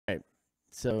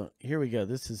So here we go.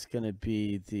 This is going to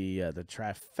be the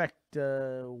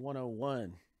Trifecta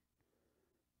 101.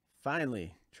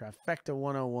 Finally, Trifecta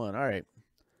 101. All right.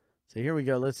 So here we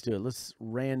go. Let's do it. Let's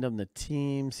random the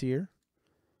teams here.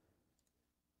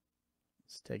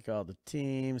 Let's take all the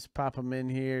teams, pop them in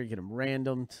here, get them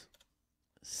randomed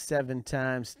 7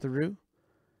 times through.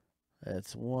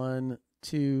 That's 1,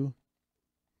 2,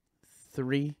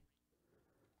 3,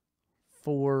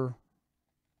 4,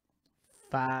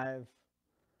 5,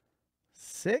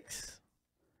 6,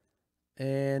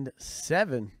 and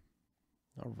 7.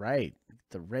 All right.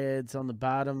 The Reds on the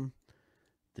bottom,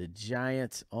 the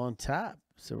Giants on top.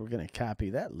 So we're going to copy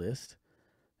that list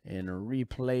and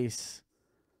replace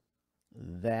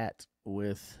that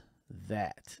with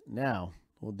that. Now,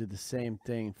 we'll do the same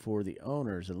thing for the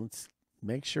owners. And let's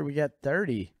make sure we got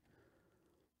 30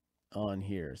 on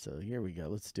here. So here we go.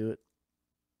 Let's do it.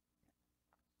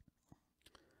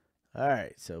 All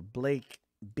right. So Blake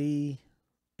B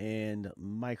and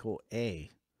Michael A.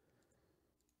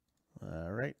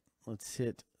 All right. Let's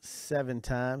hit 7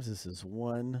 times. This is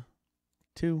 1,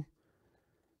 2,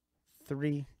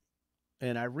 3.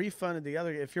 And I refunded the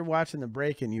other. If you're watching the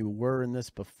break and you were in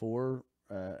this before,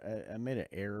 I made an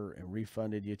error and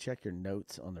refunded you. Check your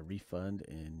notes on the refund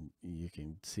and you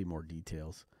can see more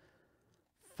details.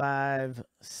 5,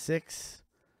 6,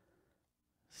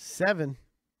 7.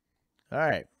 All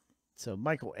right. So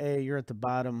Michael A, you're at the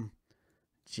bottom.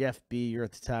 Jeff B, you're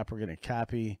at the top. We're going to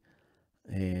copy.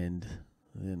 And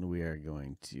then we are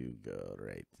going to go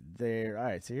right there. All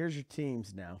right, so here's your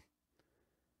teams now.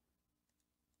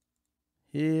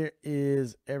 Here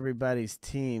is everybody's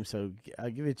team. So I'll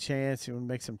give you a chance. You want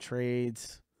to make some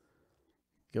trades,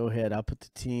 go ahead. I'll put the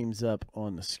teams up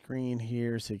on the screen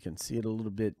here so you can see it a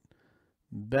little bit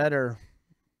better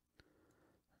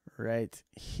right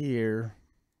here.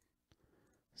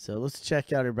 So let's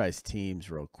check out everybody's teams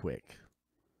real quick.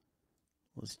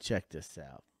 Let's check this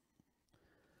out.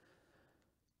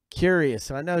 Curious.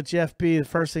 So I know Jeff B, the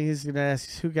first thing he's going to ask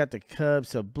is who got the Cubs.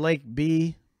 So Blake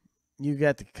B, you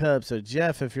got the Cubs. So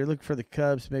Jeff, if you're looking for the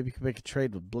Cubs, maybe you can make a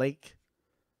trade with Blake.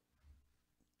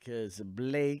 Because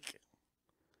Blake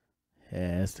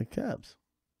has the Cubs.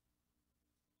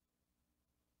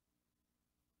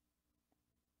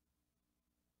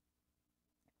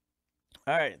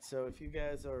 All right. So if you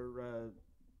guys are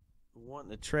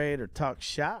wanting to trade or talk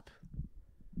shop,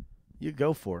 you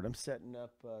go for it. I'm setting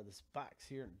up this box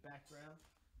here in the background.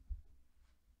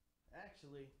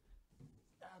 Actually,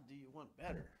 I'll do you one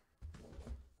better.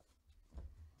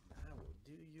 I will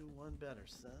do you one better,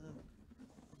 son.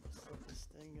 Let's set this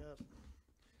thing up.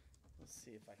 Let's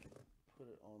see if I can put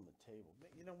it on the table.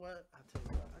 You know what? I'll tell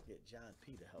you what. I'll get John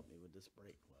P to help me with this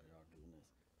break while y'all doing this.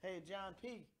 Hey, John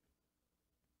P.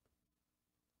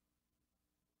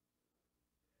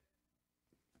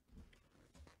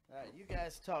 All right, you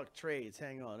guys talk trades.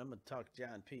 Hang on. I'm going to talk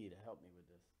John P to help me with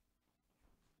this.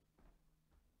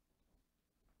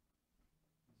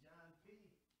 John P.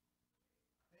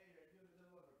 Hey, are you in the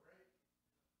middle of a break?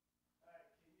 All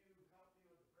right, can you help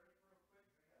me with the break real quick?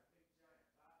 I got a big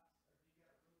giant box. Or do you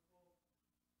got a room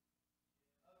full?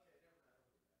 Okay, never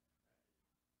mind.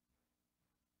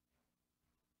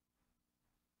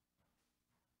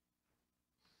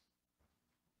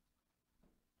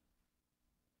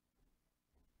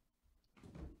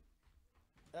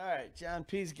 All right, John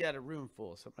P's got a room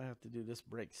full, so I'm going to have to do this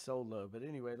break solo. But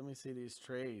anyway, let me see these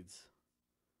trades.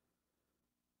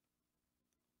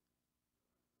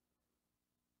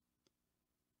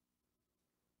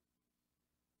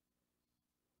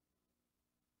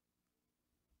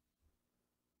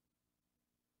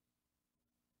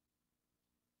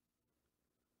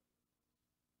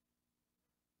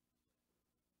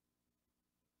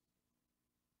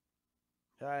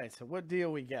 All right, so what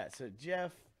deal we got? So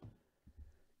Jeff,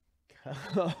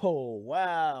 oh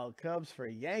wow, Cubs for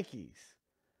Yankees.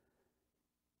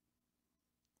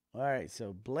 All right,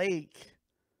 so Blake,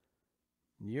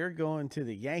 you're going to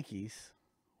the Yankees.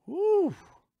 Woo,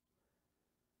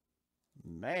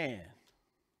 man.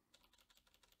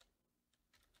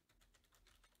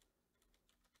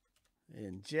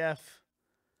 And Jeff,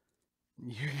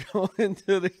 you're going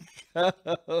to the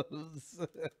Cubs.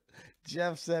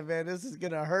 Jeff said, man, this is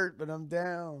going to hurt, but I'm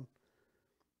down.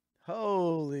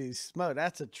 Holy smoke.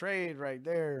 That's a trade right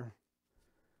there.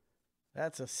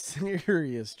 That's a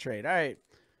serious trade. All right.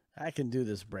 I can do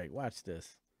this break. Watch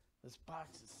this. This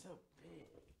box is so big.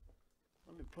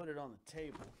 Let me put it on the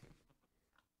table.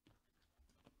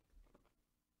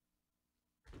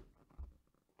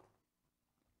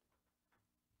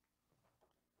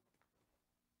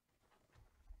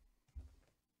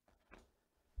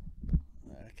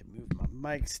 I can move my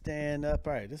mic stand up.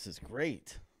 All right, this is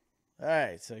great. All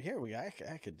right, so here we go.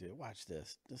 I could do it. Watch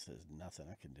this. This is nothing.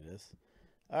 I can do this.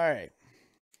 All right.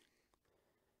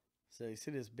 So you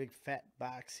see this big fat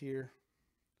box here?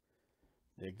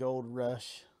 The Gold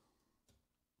Rush.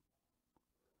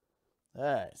 All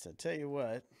right, so tell you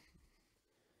what.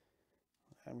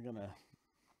 I'm going to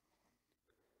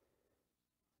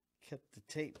cut the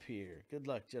tape here. Good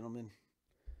luck, gentlemen.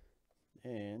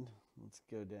 And let's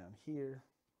go down here.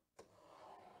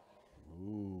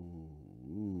 Ooh.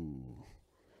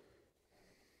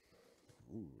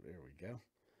 Ooh, there we go.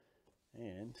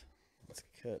 And let's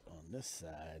cut on this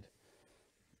side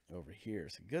over here.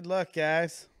 So good luck,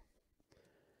 guys.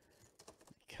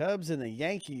 The Cubs and the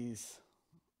Yankees.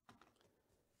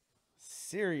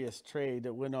 Serious trade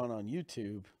that went on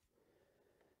YouTube.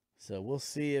 So we'll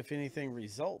see if anything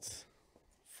results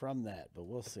from that. But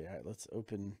we'll see. All right, let's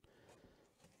open.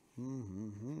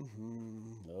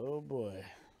 Oh, boy.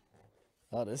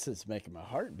 Oh, this is making my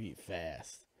heart beat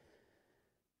fast.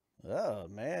 Oh,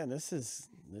 man, this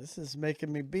is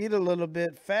making me beat a little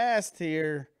bit fast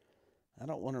here. I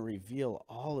don't want to reveal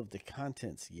all of the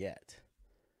contents yet.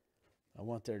 I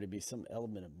want there to be some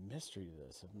element of mystery to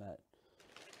this. If not,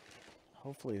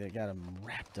 hopefully they got them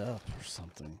wrapped up or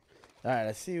something. All right,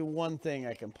 I see one thing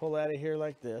I can pull out of here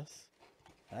like this.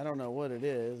 I don't know what it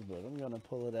is, but I'm going to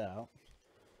pull it out.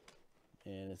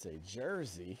 And it's a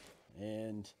jersey.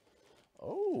 And,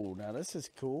 oh, now this is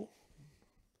cool.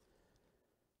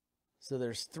 So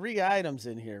there's 3 items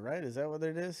in here, right? Is that what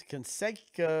it is?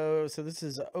 Conseco. So this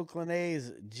is Oakland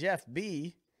A's Jeff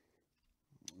B.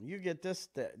 You get this.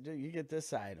 You get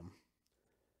this item.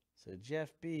 So Jeff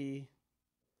B.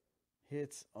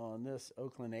 hits on this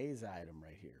Oakland A's item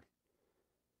right here.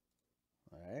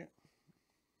 All right.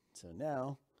 So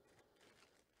now,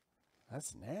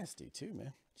 that's nasty too,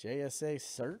 man. JSA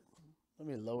cert.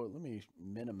 Let me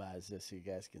minimize this so you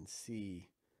guys can see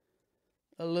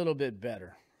a little bit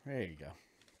better. There you go.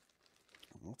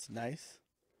 That's nice.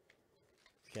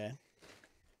 Okay.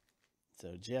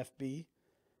 So Jeff B.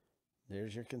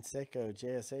 There's your Conseco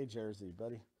JSA jersey,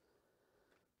 buddy.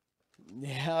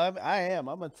 Yeah, I am.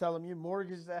 I'm going to tell them you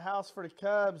mortgaged the house for the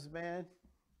Cubs, man.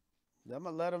 I'm going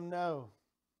to let them know.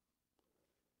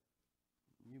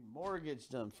 You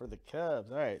mortgaged them for the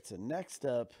Cubs. All right, so next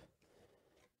up.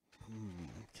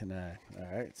 All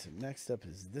right, so next up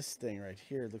is this thing right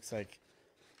here. It looks like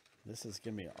this is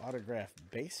going to be an autographed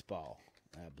baseball,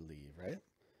 I believe, right?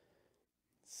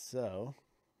 So,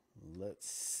 let's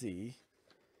see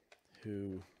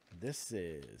who this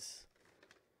is.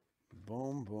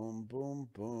 Boom, boom, boom,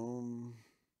 boom.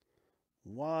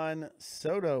 Juan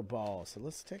Soto ball. So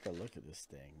let's take a look at this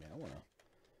thing, man. I want to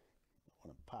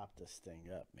pop this thing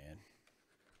up, man.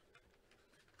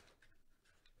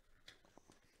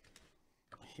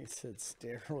 He said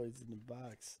steroids in the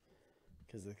box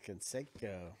because of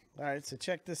Conseco. All right, so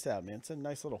check this out, man. It's a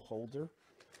nice little holder.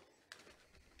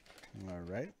 All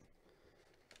right.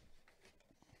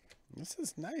 This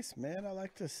is nice, man. I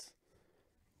like this.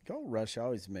 Gold Rush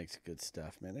always makes good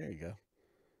stuff, man. There you go.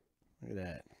 Look at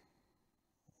that.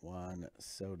 Juan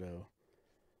Soto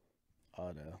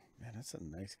auto. Man, that's a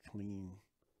nice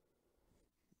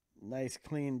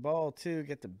clean ball, too.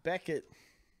 Get the Beckett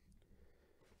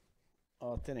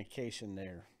authentication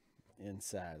there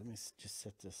inside. Let me just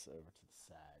set this over to the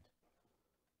side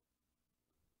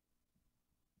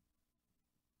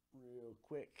real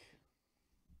quick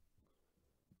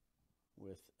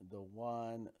with the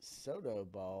Juan Soto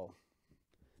ball.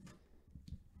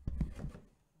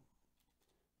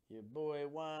 Your boy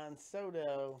Juan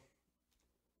Soto.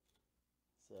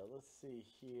 So let's see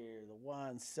here. The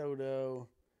Juan Soto.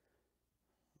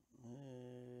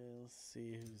 Let's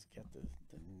see who's got the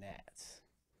Nats.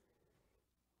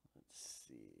 Let's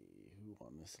see who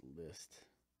on this list.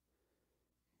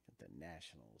 Got the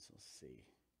Nationals. Let's see.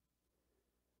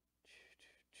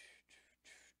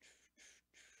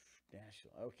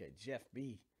 National. Okay, Jeff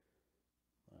B.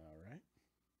 All right.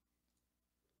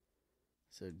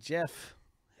 So Jeff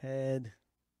had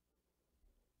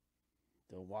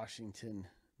the Washington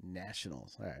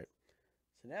Nationals. All right.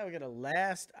 So now we got a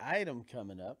last item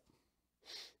coming up.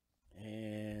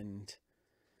 And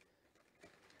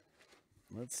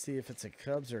let's see if it's a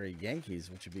Cubs or a Yankees,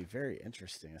 which would be very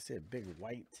interesting. I see a big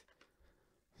white,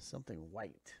 something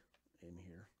white in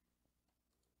here.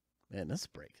 Man, this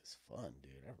break is fun,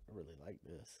 dude. I really like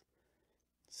this.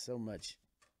 So much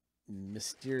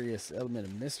mysterious element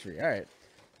of mystery. All right.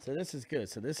 So this is good.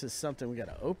 So this is something we got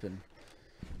to open.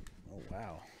 Oh,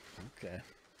 wow. Okay.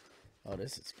 Oh,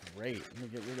 this is great. Let me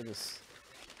get rid of this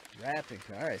wrapping.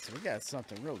 All right. So we got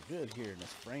something real good here in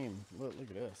this frame. Look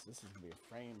at this. This is going to be a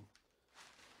frame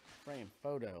frame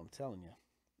photo, I'm telling you.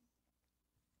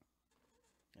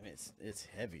 I mean, it's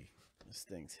heavy. This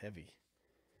thing's heavy.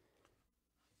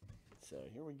 So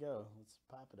here we go. Let's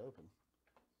pop it open.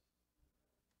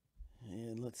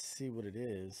 And let's see what it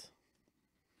is.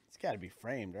 It's got to be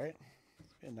framed, right?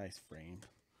 It's got a nice frame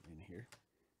in here.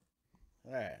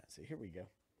 All right, so here we go.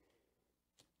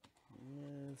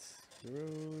 Let's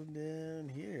scroll down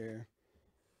here.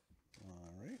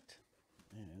 All right,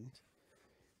 and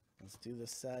let's do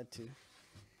this side too.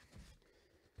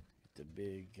 The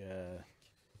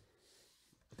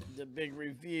big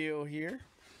reveal here.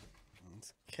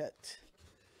 Let's cut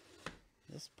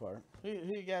this part. Who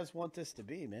you guys want this to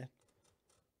be, man?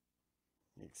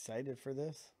 You excited for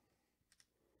this?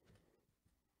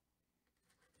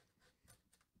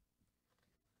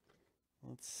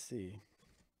 Let's see.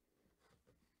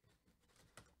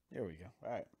 There we go.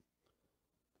 All right.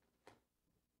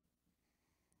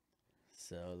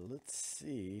 So let's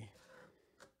see.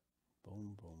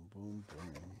 Boom, boom, boom, boom.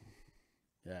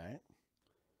 All right.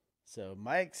 So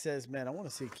Mike says, man, I want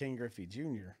to see King Griffey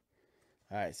Jr.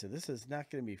 All right. So this is not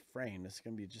going to be framed. It's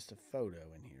going to be just a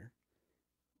photo in here.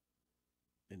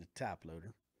 In the top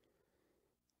loader.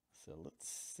 So let's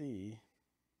see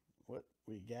what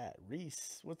we got.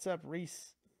 Reese. What's up,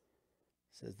 Reese?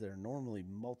 Says they're normally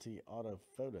multi-auto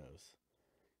photos.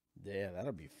 Yeah,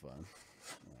 that'll be fun.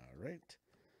 All right.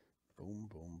 Boom,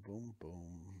 boom, boom,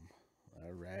 boom.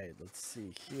 All right, let's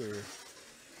see here.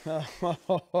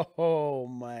 Oh,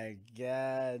 my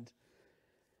God.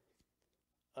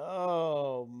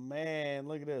 Oh, man,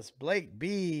 look at this. Blake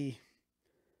B.,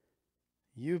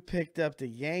 you picked up the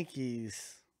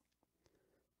Yankees.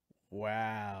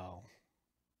 Wow.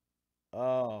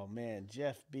 Oh, man,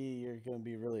 Jeff B., you're going to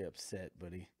be really upset,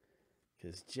 buddy,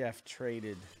 because Jeff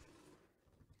traded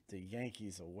the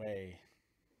Yankees away.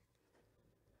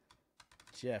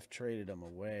 Jeff traded them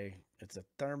away. It's a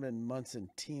Thurman Munson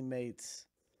Teammates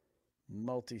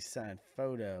multi-signed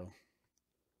photo.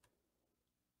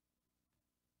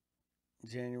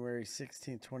 January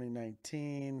 16,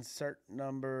 2019. Cert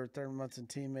number, Thurman Munson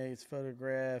Teammates,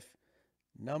 photograph.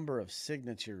 Number of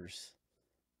signatures,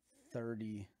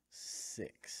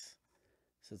 36.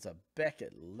 So it's a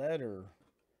Beckett letter,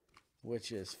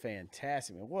 which is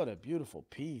fantastic. Man, what a beautiful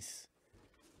piece.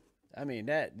 I mean,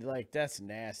 that's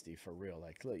nasty for real.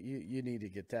 Like, look, you need to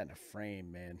get that in a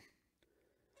frame, man.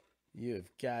 You have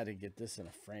got to get this in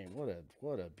a frame.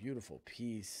 What a beautiful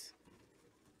piece.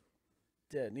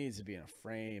 That needs to be in a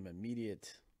frame,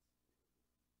 immediate.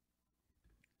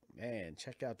 Man,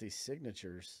 check out these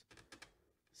signatures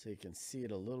so you can see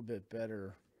it a little bit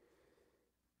better.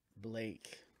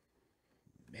 Blake.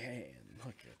 Man,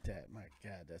 look at that. My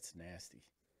God, that's nasty.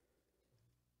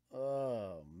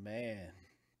 Oh, man.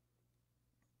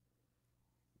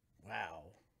 Wow.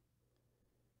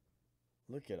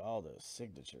 Look at all those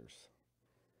signatures.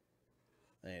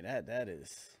 I mean,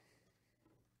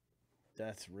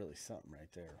 that's really something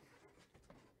right there.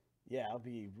 Yeah, I'll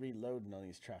be reloading on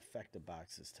these trifecta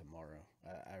boxes tomorrow.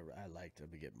 I like to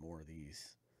get more of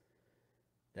these.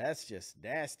 That's just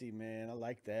nasty, man. I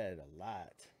like that a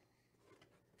lot.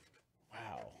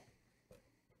 Wow.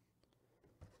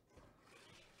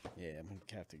 Yeah, I'm going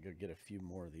to have to go get a few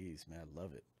more of these, man. I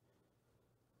love it.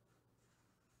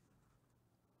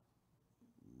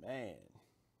 Man.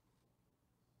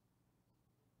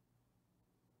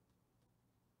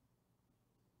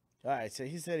 All right, so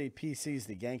he said he PCs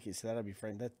the Yankees, so that'll be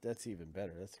fun. That's even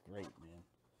better. That's great, man.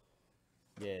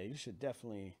 Yeah, you should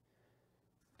definitely.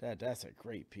 That's a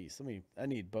great piece. I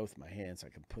need both my hands so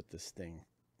I can put this thing,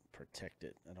 protect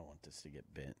it. I don't want this to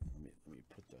get bent. Let me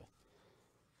put the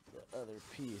other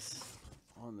piece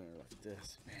on there like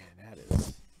this. Man, that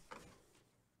is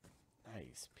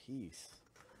nice piece.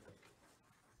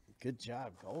 Good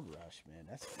job, Gold Rush, man.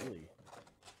 That's great.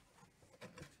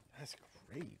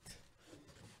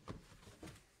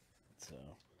 So,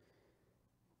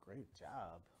 great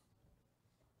job.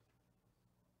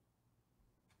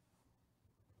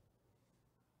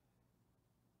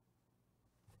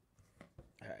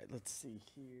 All right, let's see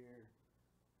here.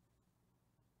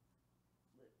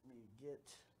 Let me get.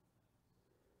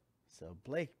 So,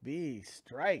 Blake B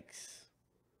strikes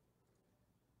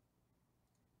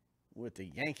with the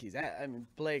Yankees. I mean,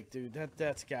 Blake, dude,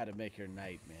 that's got to make your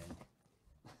night, man.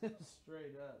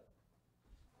 Straight up.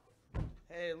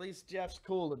 Hey, at least Jeff's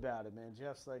cool about it, man.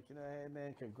 Jeff's like, hey,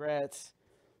 man, congrats.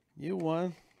 You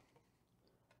won.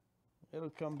 It'll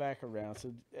come back around.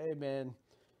 So, hey, man,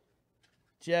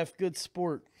 Jeff, good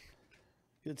sport.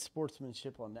 Good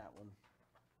sportsmanship on that one.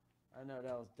 I know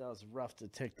that was rough to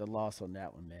take the loss on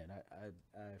that one, man.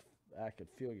 I could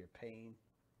feel your pain,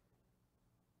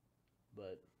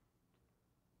 but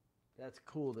That's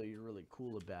cool that you're really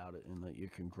cool about it and that you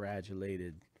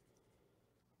congratulated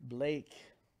Blake.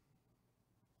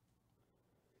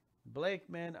 Blake,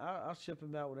 man, I'll ship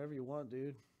him out whatever you want,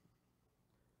 dude.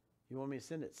 You want me to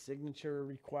send it signature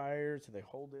required so they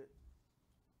hold it?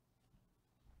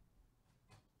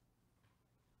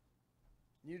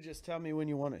 You just tell me when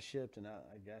you want it shipped, and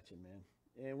I got you,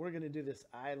 man. And we're going to do this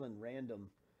island random.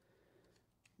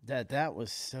 That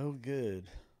was so good.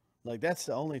 Like, that's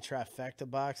the only trifecta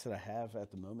box that I have at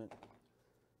the moment.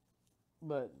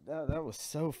 But that was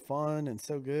so fun and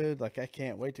so good. Like, I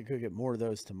can't wait to go get more of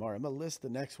those tomorrow. I'm going to list the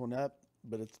next one up,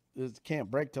 but it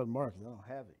can't break till tomorrow because I don't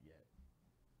have it yet.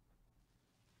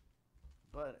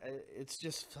 But it's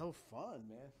just so fun,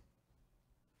 man.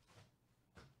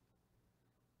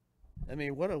 I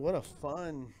mean, what a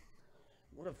fun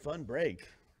break.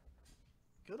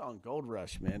 Good on Gold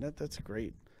Rush, man. That's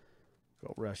great.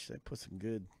 Gold Rush, they put some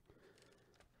good.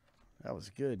 That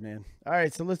was good, man. All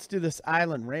right, so let's do this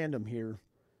island random here.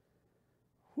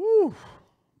 Whew.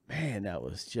 Man, that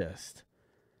was just.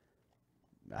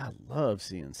 I love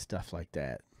seeing stuff like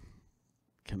that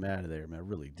come out of there, man. I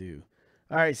really do.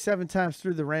 All right, 7 times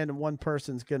through the random. One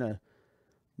person's going to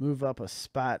move up a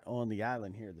spot on the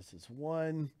island here. This is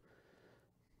 1,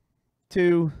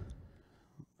 2.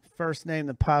 First name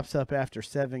that pops up after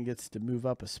 7 gets to move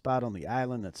up a spot on the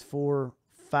island. That's 4,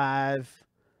 5,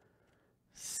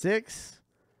 6,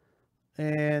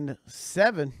 and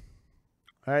 7.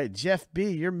 All right, Jeff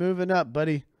B., you're moving up,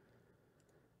 buddy.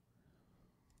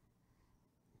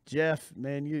 Jeff,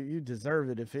 man, you deserve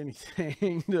it, if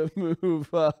anything, to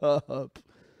move up. All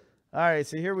right,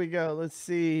 so here we go. Let's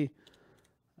see.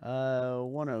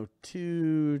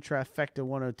 102, Trifecta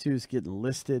 102 is getting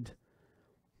listed.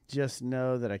 Just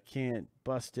know that I can't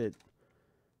bust it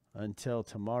until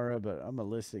tomorrow, but I'm going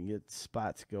to list it and get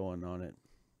spots going on it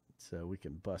so we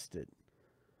can bust it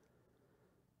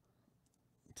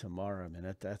tomorrow,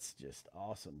 man. That's just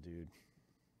awesome, dude.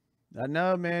 I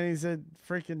know, man. He's at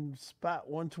freaking spot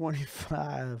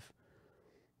 125.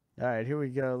 All right, here we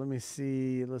go. Let me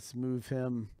see. Let's move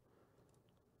him.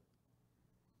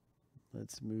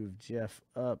 Let's move Jeff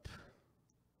up.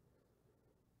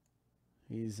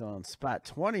 He's on spot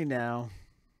 20 now.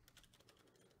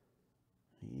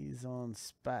 He's on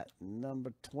spot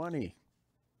number 20.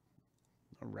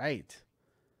 All right.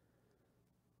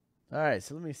 All right,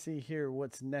 so let me see here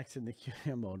what's next in the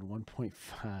QM mode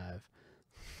 1.5.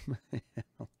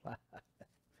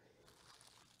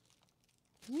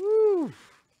 Woo!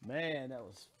 Man, that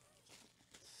was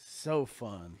so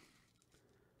fun.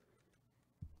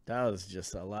 That was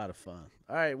just a lot of fun.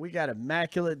 All right, we got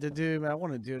Immaculate to do. Man, I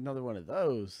want to do another one of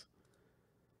those.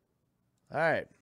 All right,